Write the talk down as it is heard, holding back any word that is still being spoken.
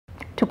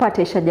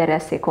Tupate shajara ya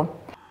siku.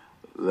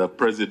 The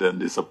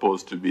president is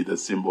supposed to be the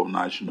symbol of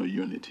national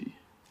unity,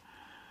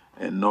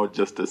 and not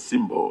just a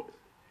symbol.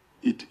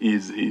 It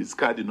is his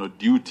cardinal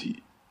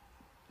duty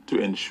to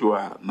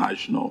ensure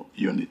national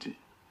unity.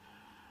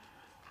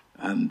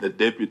 And the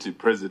deputy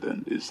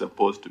president is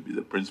supposed to be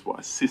the principal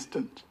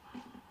assistant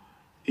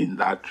in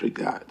that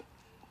regard.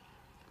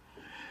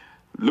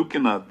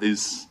 Looking at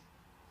this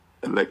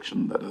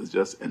election that has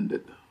just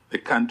ended, the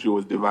country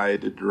was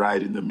divided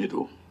right in the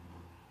middle.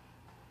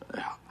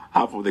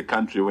 Half of the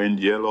country went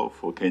yellow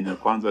for Kenya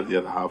Kwanza, the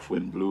other half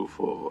went blue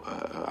for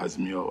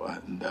Azimio.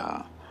 And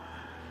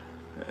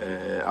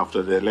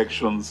after the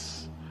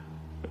elections,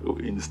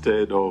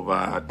 instead of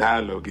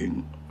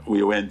dialoguing,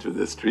 we went to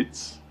the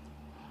streets.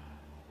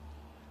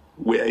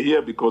 We are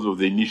here because of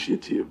the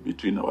initiative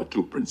between our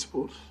two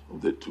principals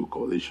of the two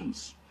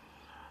coalitions,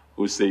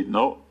 who say,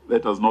 no,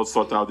 let us not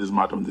sort out this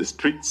matter on the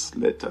streets.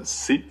 Let us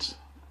sit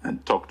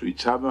and talk to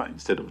each other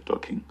instead of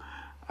talking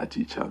at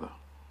each other.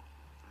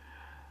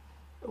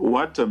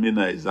 What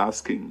Amina is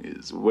asking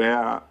is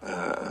where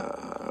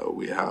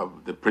we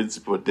have the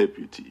principal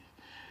deputy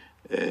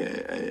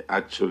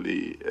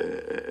actually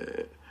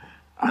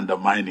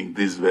undermining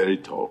these very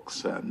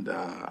talks and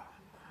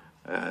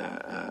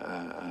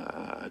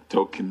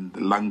talking the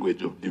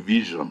language of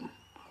division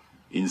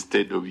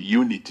instead of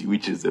unity,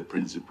 which is the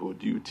principal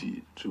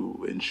duty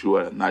to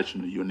ensure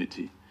national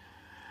unity,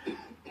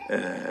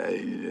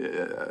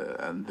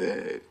 and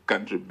the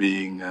country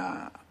being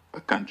a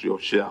country of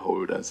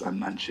shareholders and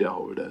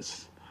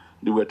non-shareholders.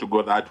 If we were to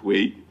go that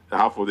way,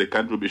 half of the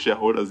country will be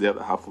shareholders, the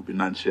other half will be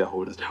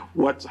non-shareholders.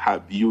 What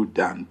have you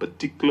done,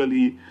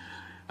 particularly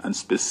and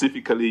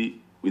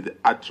specifically with the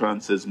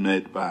utterances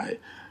made by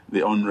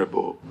the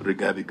Honorable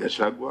Rigathi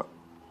Gachagua?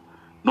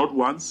 Not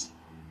once,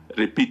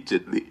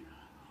 repeatedly.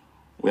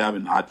 We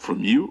haven't heard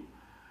from you.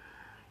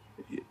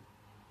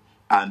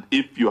 And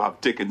if you have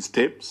taken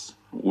steps,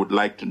 we would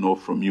like to know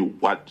from you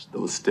what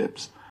those steps